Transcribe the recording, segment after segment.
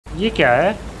ये क्या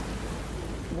है?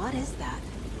 What is that?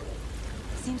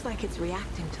 Seems like it's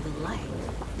reacting to the light.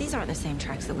 These aren't the same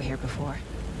tracks that were here before.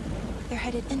 They're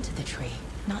headed into the tree,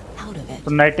 not out of it.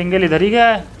 तो Nightingale इधर ही गया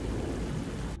है।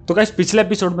 तो guys पिछले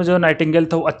episode में जो Nightingale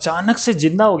था वो अचानक से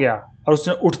जिंदा हो गया और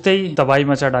उसने उठते ही तबाही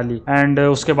मचा डाली एंड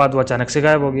उसके बाद वो अचानक से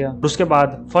गायब हो गया। उसके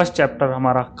बाद फर्स्ट चैप्टर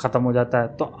हमारा खत्म हो जाता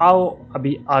है। तो आओ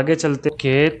अभी आगे चलते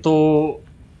के। तो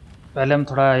पहले हम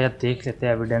थोड़ा यह देख लेते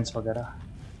हैं एविडेंस वगैरह।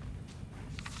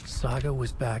 Saga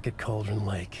was back at Cauldron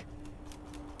Lake.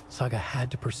 Saga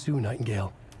had to pursue Nightingale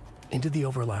into the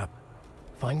overlap.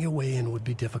 Finding a way in would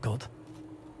be difficult.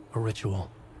 A ritual.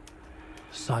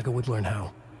 Saga would learn how.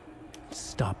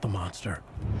 Stop the monster.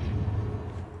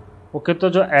 Okay तो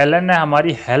जो Elon है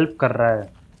हमारी help कर रहा है।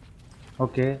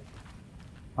 Okay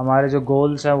हमारे जो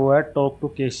goals हैं वो है talk to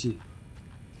KC.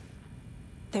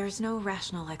 There's no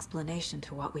rational explanation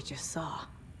to what we just saw.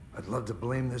 I'd love to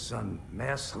blame this on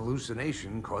mass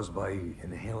hallucination caused by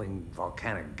inhaling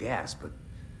volcanic gas, but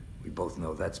we both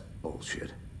know that's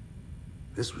bullshit.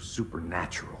 This was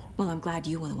supernatural. Well, I'm glad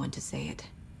you were the one to say it.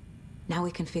 Now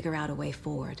we can figure out a way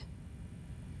forward.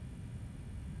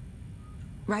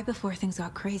 Right before things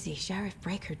got crazy, Sheriff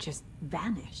Breaker just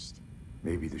vanished.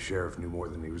 Maybe the sheriff knew more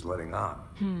than he was letting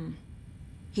on.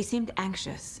 He seemed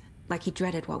anxious, like he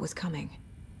dreaded what was coming.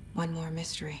 One more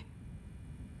mystery.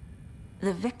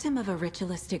 The victim of a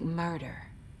ritualistic murder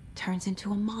turns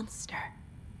into a monster.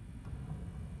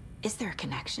 Is there a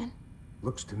connection?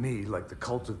 Looks to me like the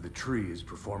cult of the tree is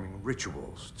performing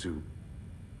rituals to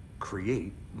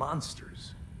create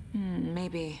monsters.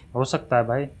 Maybe. हो सकता है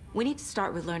भाई। We need to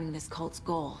start with learning this cult's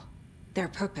goal, their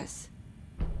purpose.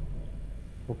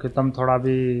 Okay तो हम थोड़ा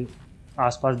भी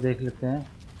आसपास देख लेते हैं।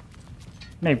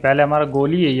 नहीं पहले हमारा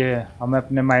गोल ही यही है, हमें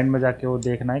अपने माइंड में जाके वो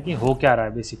देखना है कि हो क्या रहा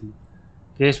है। बेसिकली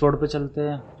केस बोर्ड पे चलते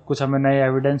हैं, कुछ हमें नए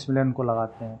एविडेंस मिले उनको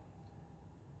लगाते हैं।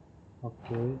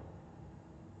 ओके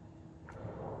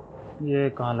ये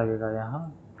कहाँ लगेगा? यहाँ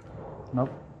नोप,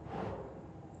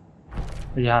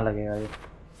 यहाँ लगेगा।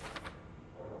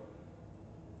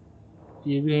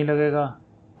 ये भी यहीं लगेगा,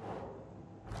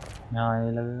 यहाँ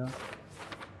यहीं लगेगा।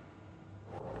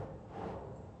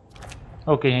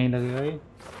 ओके यहीं लगेगा ये।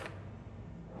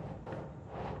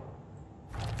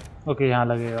 ओके यहाँ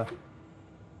लगेगा।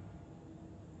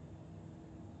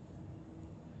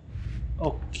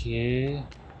 ओके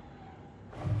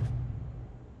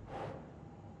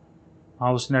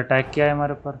हाँ उसने अटैक किया है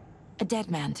हमारे पर। A dead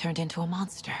man turned into a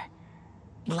monster.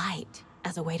 Light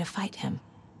as a way to fight him.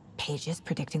 Pages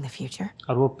predicting the future.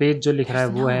 और वो पेज जो लिख रहा है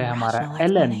वो है हमारा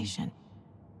Elon.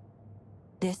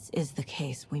 This is the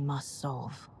case we must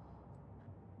solve.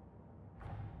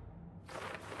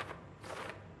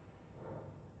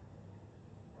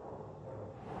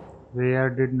 Where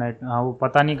did night? हाँ वो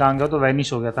पता नहीं कहाँ गया, तो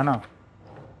वैनिश हो गया था ना।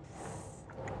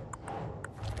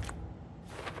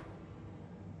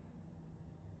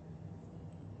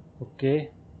 ओके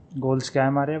गोल्स क्या है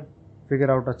हमारे?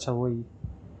 Figure out. अच्छा वही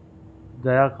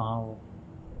गया कहाँ वो?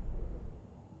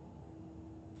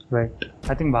 वेट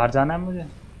आई थिंक बाहर जाना है मुझे।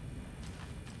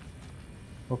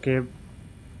 ओके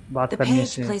बात करनी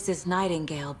से। The page places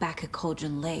Nightingale back at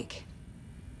Cauldron Lake.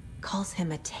 Calls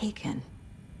him a taken.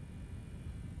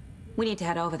 We need to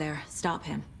head over there, stop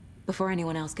him before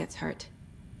anyone else gets hurt.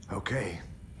 Okay.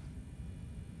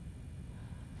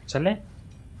 चले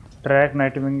ट्रैक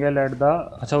नाइटिंगेल एट द।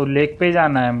 अच्छा वो lake पे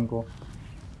जाना है हमको,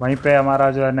 वहीं पे हमारा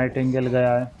जो है नाइटिंगेल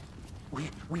गया है।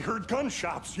 We heard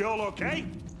gunshots. Y'all okay?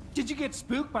 Did you get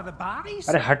spooked by the bodies?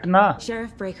 अरे हटना।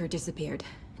 Sheriff Breaker disappeared.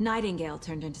 Nightingale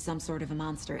turned into some sort of a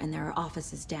monster and there are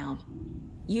offices down.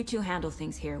 You two handle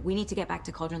things here. We need to get back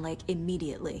to Cauldron Lake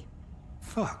immediately.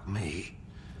 Fuck me.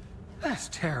 That's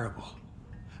terrible.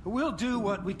 We'll do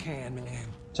what we can, man.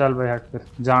 चल भाई हट फिर,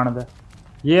 जान दे।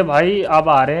 ये भाई अब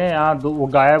आ रहे हैं यहाँ, वो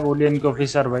गायब बोलिए इनके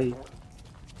ऑफिसर भाई।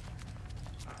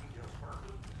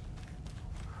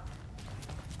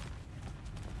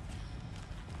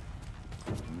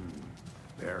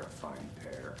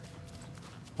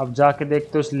 अब जाके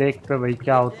देखते उस लेक पे भाई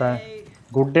क्या होता है।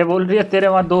 गुड्डे बोल रही है तेरे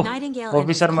वहाँ दो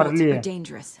ऑफिसर मर लिए।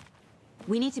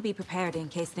 We need to be prepared in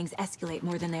case things escalate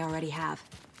more than they already have.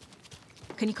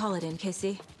 Can you call it in,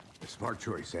 Casey? Smart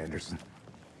choice, Anderson.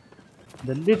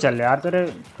 जल्दी चल यार, तेरे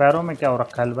पैरों में क्या हो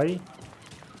रखा है भाई?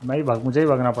 मुझे ही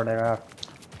भागना पड़ेगा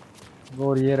यार।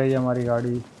 और ये रही हमारी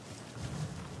गाड़ी।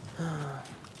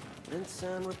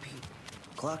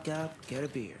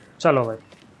 चलो भाई।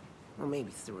 Or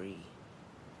maybe 3.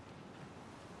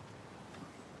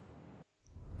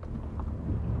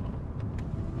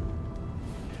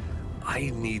 I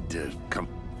need to come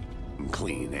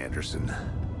clean, Anderson.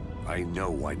 I know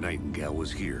why Nightingale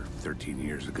was here 13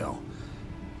 years ago.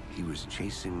 He was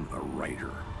chasing a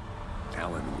writer,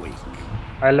 Alan Wake.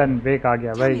 Elon वेक आ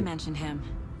गया Tammy भाई. mentioned him.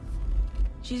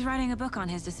 She's writing a book on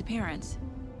his disappearance.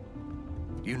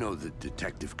 You know the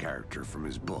detective character from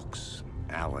his books,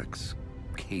 Alex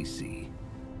Casey.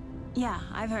 Yeah,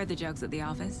 I've heard the jokes at the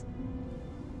office.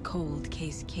 Cold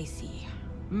case Casey.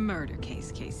 Murder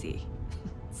case Casey.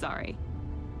 Sorry.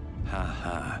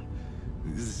 Haha.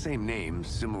 It's the same name,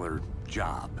 similar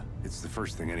job. It's the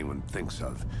first thing anyone thinks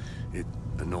of. It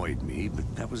annoyed me,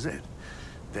 but that was it.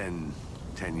 Then,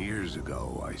 10 years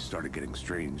ago, I started getting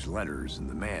strange letters in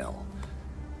the mail.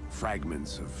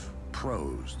 Fragments of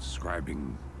prose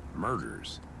describing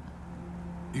murders.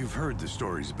 You've heard the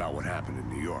stories about what happened in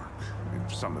New York.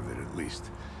 Some of it, at least.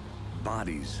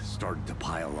 Bodies started to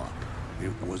pile up.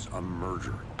 It was a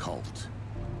murder cult.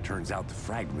 Turns out the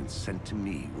fragments sent to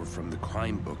me were from the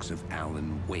crime books of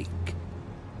Alan Wake.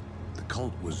 The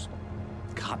cult was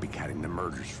copycatting the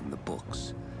murders from the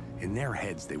books. In their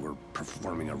heads, they were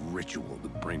performing a ritual to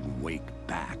bring Wake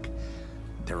back.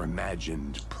 Their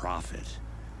imagined prophet.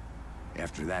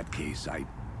 After that case, I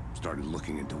started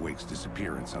looking into Wake's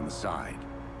disappearance on the side.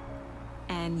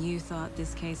 And you thought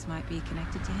this case might be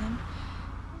connected to him?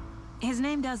 His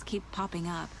name does keep popping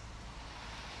up.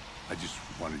 I just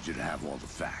wanted you to have all the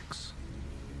facts.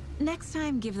 Next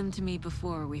time, give them to me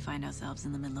before we find ourselves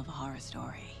in the middle of a horror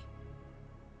story.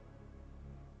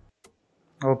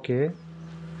 Okay.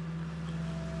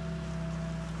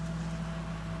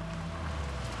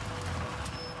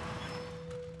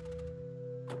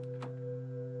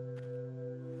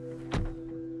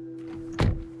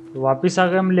 वापिस आ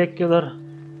गए हम lake के उधर.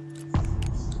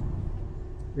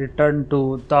 Return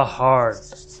to the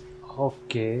heart.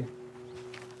 Okay.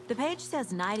 The page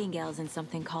says Nightingale's in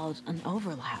something called an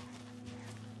overlap.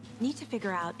 Need to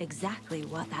figure out exactly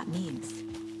what that means.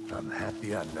 I'm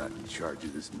happy I'm not in charge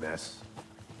of this mess.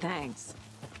 Thanks.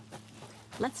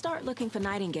 Let's start looking for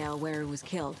Nightingale where he was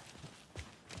killed.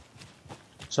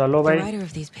 चलो The भाई. writer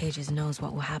of these pages knows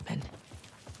what will happen.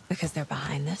 Because they're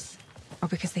behind this, or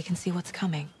because they can see what's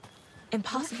coming.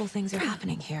 Impossible things are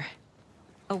happening here.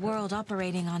 A world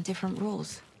operating on different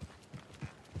rules.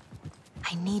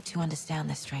 I need to understand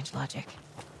this strange logic.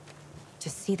 To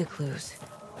see the clues.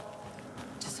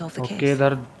 To solve the Okay, case.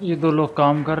 इधर ये दो लोग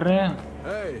काम कर रहे हैं.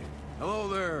 Hey, hello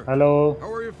there. Hello.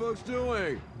 How are you folks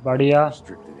doing? बढ़िया.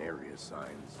 Restricted area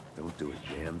signs. Don't do a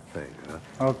damn thing,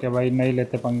 huh? Okay भाई, नहीं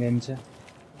लेते पंगे इनसे.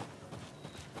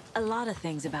 A lot of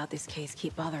things about this case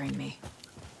keep bothering me.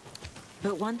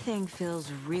 But one thing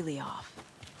feels really off.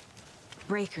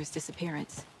 Breaker's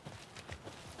disappearance.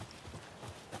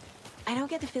 I don't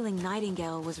get the feeling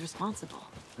Nightingale was responsible.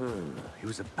 He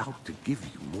was about to give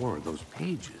you more of those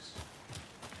pages.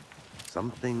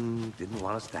 Something didn't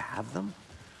want us to have them?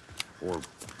 Or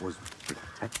was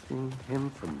protecting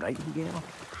him from Nightingale?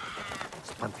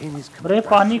 Spontaneous अरे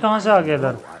पानी कहाँ से आ गया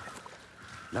इधर?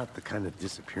 Not the kind of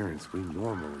disappearance we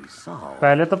normally solve.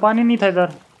 पहले तो पानी नहीं था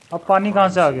इधर. अब पानी कहाँ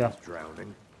से आ गया?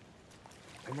 Drowning.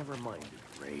 I never minded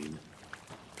rain.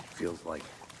 Feels like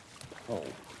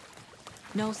home.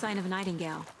 No sign of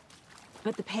Nightingale.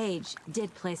 But the page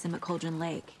did place him at Cauldron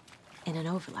Lake, in an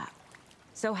overlap.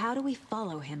 So how do we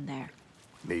follow him there?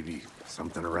 Maybe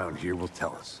something around here will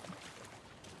tell us.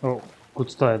 ओ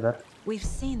कुछ तो है इधर. We've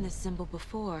seen this symbol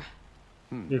before.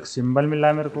 एक symbol मिला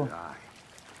है मेरे को.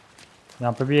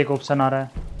 यहाँ पे भी एक ऑप्शन आ रहा है.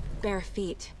 Bare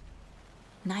feet.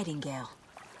 Nightingale.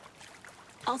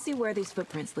 I'll see where these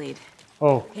footprints lead.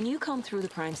 Oh. Can you comb through the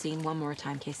crime scene one more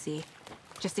time, KC?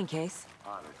 Just in case?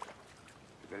 On it.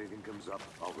 If anything comes up,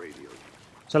 I'll radio you.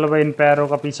 चलो भाई इन पैरों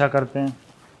का पीछा करते हैं.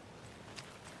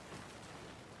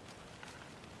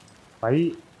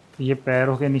 भाई ये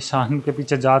पैरों के निशान के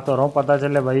पीछे जा तो रहा हूँ, पता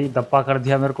चले भाई धप्पा कर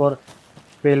दिया मेरे को और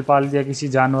पेल पाल दिया किसी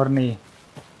जानवर ने.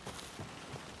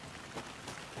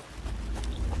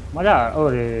 मजा.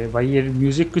 अरे भाई ये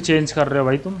म्यूजिक क्यों चेंज कर रहे हो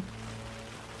भाई तुम?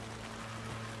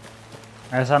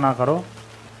 ऐसा ना करो.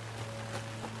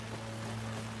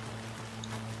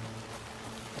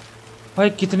 भाई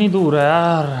कितनी दूर है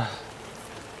यार?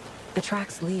 The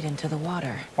tracks lead into the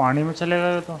water. पानी में चले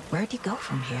गए तो. Where'd he go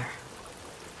from here?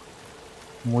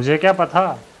 मुझे क्या पता.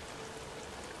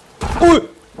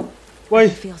 ओए I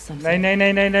feel something. नहीं नहीं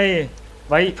नहीं नहीं नहीं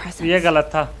भाई ये गलत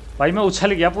था भाई. मैं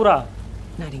उछल गया पूरा.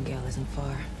 Nightingale isn't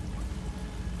far.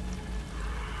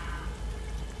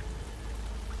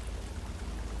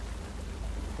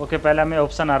 ओके पहला में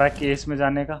ऑप्शन आ रहा है केस में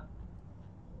जाने का.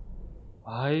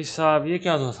 भाई साहब ये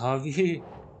क्या था अभी?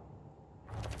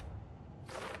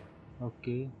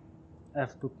 Okay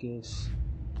F2 case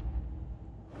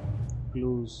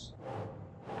clues.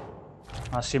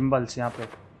 हाँ सिंबल्स यहाँ पे.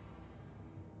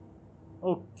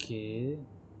 ओके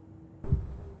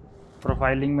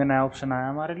प्रोफाइलिंग में नया ऑप्शन आया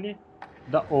हमारे लिए,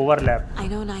 the overlap. I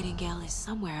know Nightingale is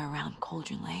somewhere around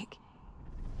Cauldron Lake.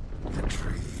 The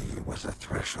tree was a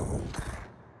threshold.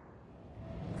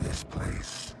 This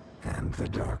place and the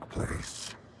dark place.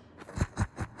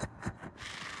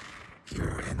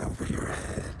 You're in over your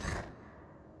head.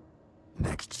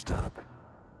 Next stop,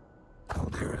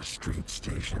 Caldera Street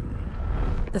Station.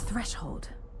 The threshold,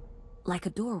 like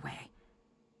a doorway,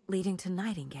 leading to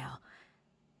Nightingale.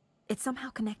 It's somehow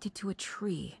connected to a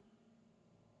tree.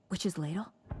 Witch's ladle?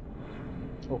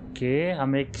 Okay,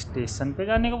 हमें एक station पे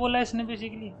जाने को बोला है इसने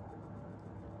basically.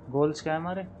 Goals क्या है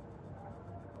हमारे?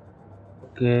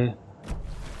 ओके,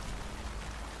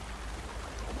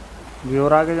 भी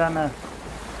और आगे जाना है।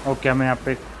 ओके, हमें यहाँ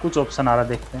पे कुछ ऑप्शन आ रहा,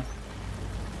 देखते हैं।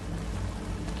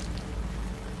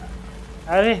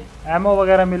 अरे एमओ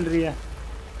वगैरह मिल रही है।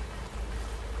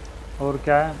 और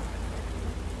क्या है?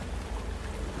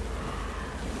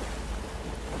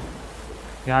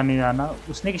 यहाँ नहीं जाना।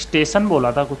 उसने एक स्टेशन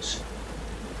बोला था कुछ।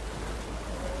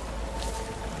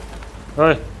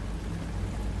 ओए,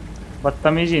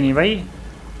 बदतमीजी नहीं भाई,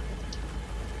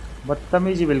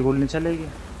 बदतमीजी बिल्कुल नहीं चलेगी।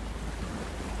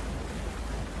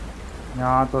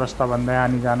 यहाँ तो रास्ता बंद है, यहाँ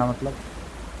नहीं जाना। मतलब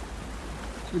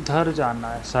इधर जाना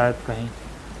है शायद कहीं।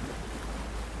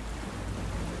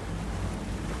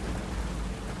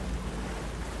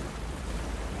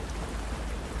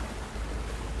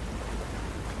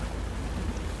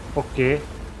 ओके,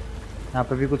 यहाँ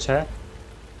पे भी कुछ है।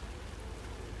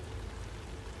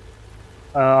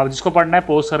 अब जिसको पढ़ना है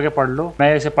पोस्ट करके पढ़ लो,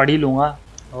 मैं इसे पढ़ ही लूँगा।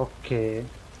 ओके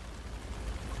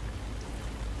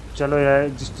चलो यार,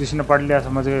 जिसने पढ़ लिया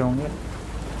समझ गए होंगे।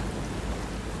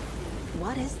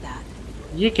 What is that?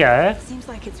 ये क्या है? Seems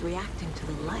like it's reacting to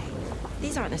the light.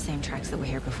 These aren't the same tracks that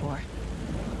were here before.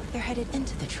 They're headed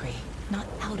into the tree, not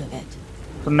out of it.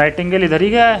 तो नाइटिंगेल इधर ही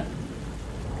गया है।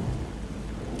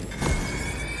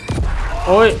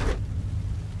 ओए,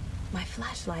 My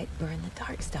flashlight burned the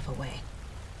dark stuff away.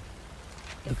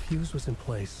 The fuse was in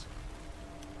place.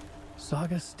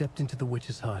 Saga stepped into the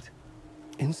witch's hut.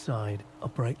 Inside, a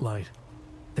bright light.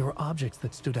 There were objects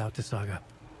that stood out to Saga,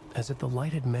 as if the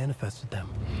light had manifested them.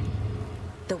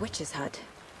 The witch's hut.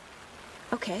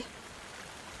 Okay.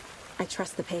 I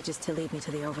trust the pages to lead me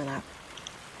to the overlap.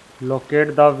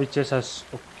 Locate the witch's hut.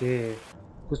 Okay,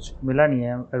 कुछ मिला नहीं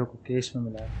है मेरे को, case में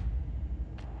मिला है।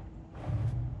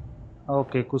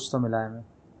 Okay, कुछ तो मिला है हमें।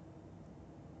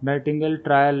 Nightingale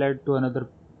trial led to another.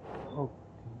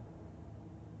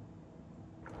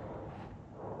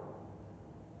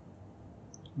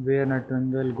 Where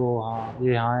Nightingale गो, हाँ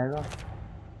ये यहाँ आएगा।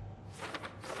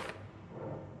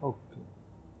 ओके,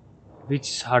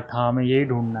 विच हट, हाँ हमें यही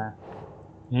ढूंढना है।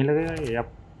 यहीं लगेगा ये।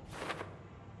 अब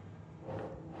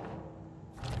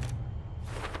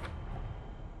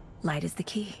Light is the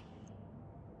key.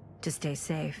 To stay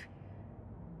safe.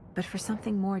 But for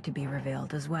something more to be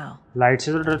revealed as well. Light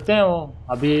से तो डरते हैं वो,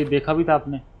 अभी देखा भी था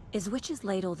आपने। Is Witch's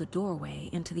Ladle the doorway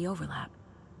into the overlap?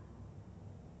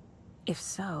 If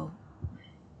so,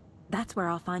 that's where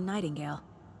I'll find Nightingale.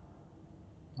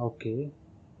 Okay,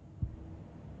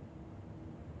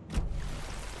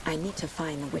 I need to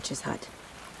find the witch's hut.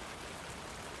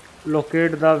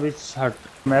 Locate the which हट।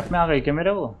 मैप में आ गई क्या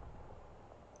मेरे वो?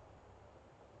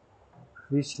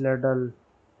 विच लेडल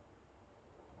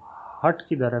हट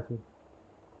किधर है फिर?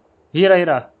 हीरा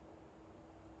हीरा।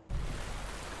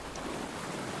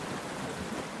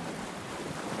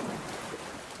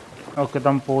 ओके, तो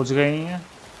हम पहुंच गए ही हैं।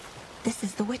 This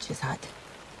is the witch's hut.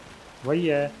 वही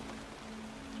है,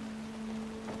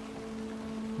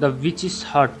 द विच इज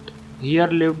हट।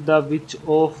 Here lived the which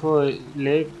of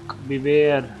lake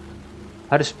beware,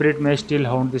 her spirit में स्टिल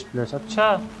हाउंड दिस प्लेस।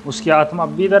 अच्छा, उसकी आत्मा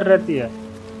अब भी इधर रहती है।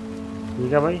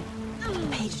 ठीक है भाई।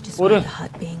 Page described the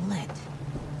hut being lit.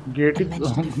 Gate ही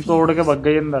तोड़ के भग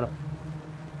गई अंदर।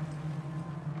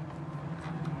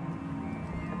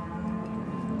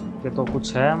 ये तो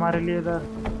कुछ है हमारे लिए इधर।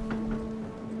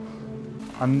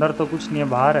 अंदर तो कुछ नहीं है,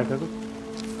 बाहर है क्या कुछ?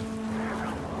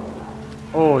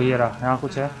 ओह ये रहा, यहाँ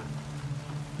कुछ है।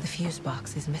 The fuse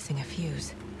box is missing a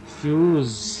fuse. Fuse,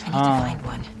 I need to हाँ find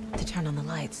one to turn on the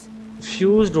lights.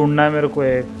 Fuse ढूंढना है मेरे को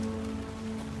एक।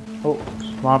 ओ,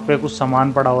 वहाँ पे कुछ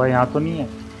सामान पड़ा हुआ है, यहाँ तो नहीं है।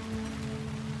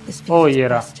 This Oh, fuse is ये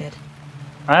रहा। busted.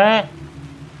 है,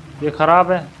 ये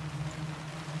खराब है।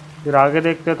 फिर आगे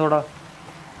देखते हैं थोड़ा,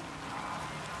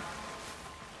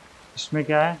 इसमें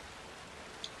क्या है?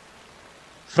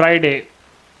 Friday,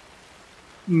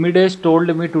 Middays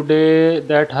told me today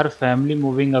that her family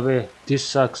moving away. This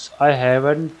sucks. I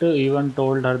haven't even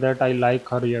told her that I like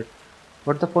her yet.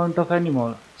 What's the point of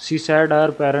anymore? She said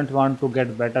her parents want to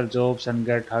get better jobs and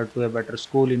get her to a better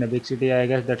school in a big city. I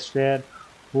guess that's fair.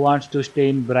 Who wants to stay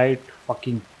in bright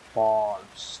fucking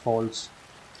falls?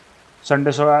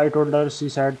 Sunday, so I told her. She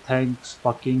said thanks.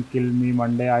 Fucking kill me.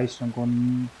 Monday I sunk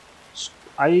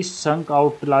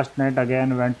out last night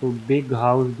again. Went to big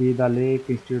house by the lake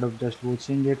instead of just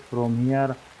watching it from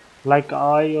here, like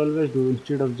I always do.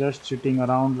 Instead of just sitting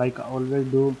around like I always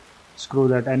do. Screw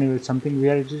that. Anyway, something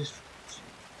weird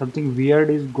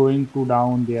is going to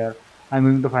down there. I'm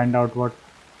going to find out what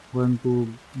going to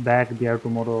back there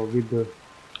tomorrow with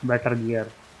better gear.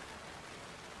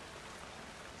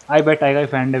 I bet I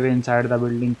find a way inside the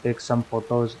building, take some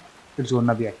photos. It's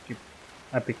gonna be epic.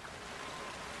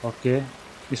 Okay,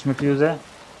 इसमें fuse है.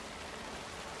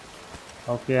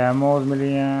 Okay, एमोज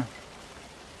मिली हैं.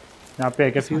 यहाँ पे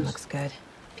है क्या fuse? Looks good.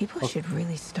 People should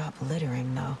really stop littering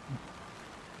though.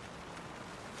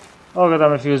 Okay, तो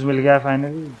हमें fuse मिल गया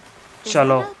फाइनली.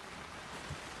 चलो.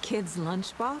 Kids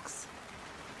lunchbox?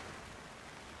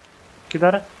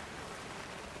 किधर है?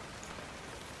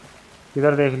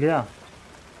 किधर देख लिया?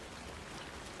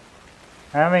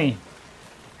 है नहीं.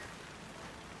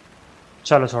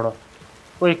 चलो छोड़ो.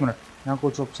 ओ एक मिनट, यहाँ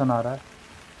कुछ ऑप्शन आ रहा है.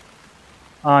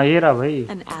 हाँ ये रहा भाई.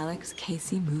 An Alex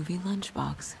Casey movie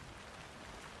lunchbox.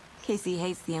 Casey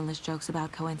hates the endless jokes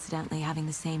about coincidentally having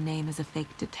the same name as a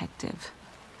fake detective.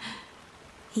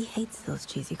 He hates those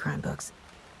cheesy crime books,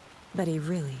 but he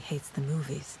really hates the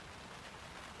movies.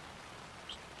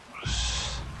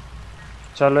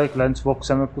 चलो एक lunch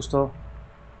box है में कुछ तो.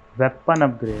 Weapon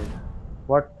upgrade.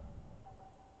 What?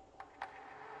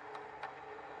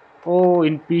 O,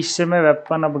 in peace से मैं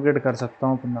weapon upgrade कर सकता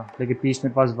हूँ अपना, लेकिन पीस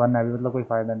मेरे पास 1 है अभी, मतलब कोई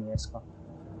फायदा नहीं है इसका.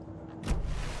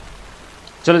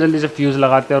 चलो जल्दी से फ्यूज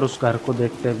लगाते हैं और उस घर को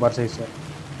देखते हैं एक बार सही से.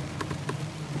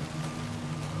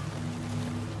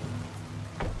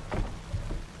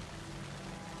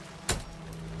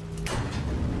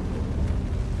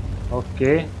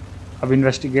 ओके, अब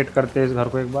इन्वेस्टिगेट करते हैं इस घर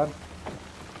को एक बार.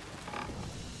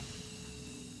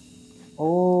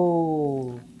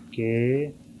 ओके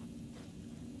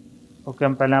ओके,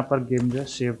 हम पहले यहाँ पर गेम जो है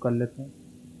सेव कर लेते हैं.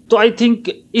 तो आई थिंक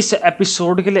इस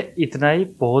एपिसोड के लिए इतना ही.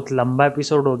 बहुत लंबा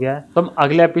एपिसोड हो गया है, तो हम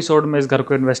अगले एपिसोड में इस घर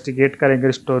को इन्वेस्टिगेट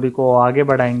करेंगे, स्टोरी को आगे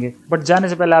बढ़ाएंगे. बट जाने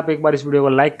से पहले आप एक बार इस वीडियो को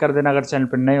लाइक कर देना. अगर चैनल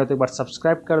पर नए हो तो एक बार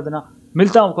सब्सक्राइब कर देना.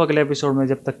 मिलता हूँ आपको अगले एपिसोड में.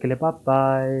 जब तक के लिए बाय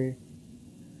बाय.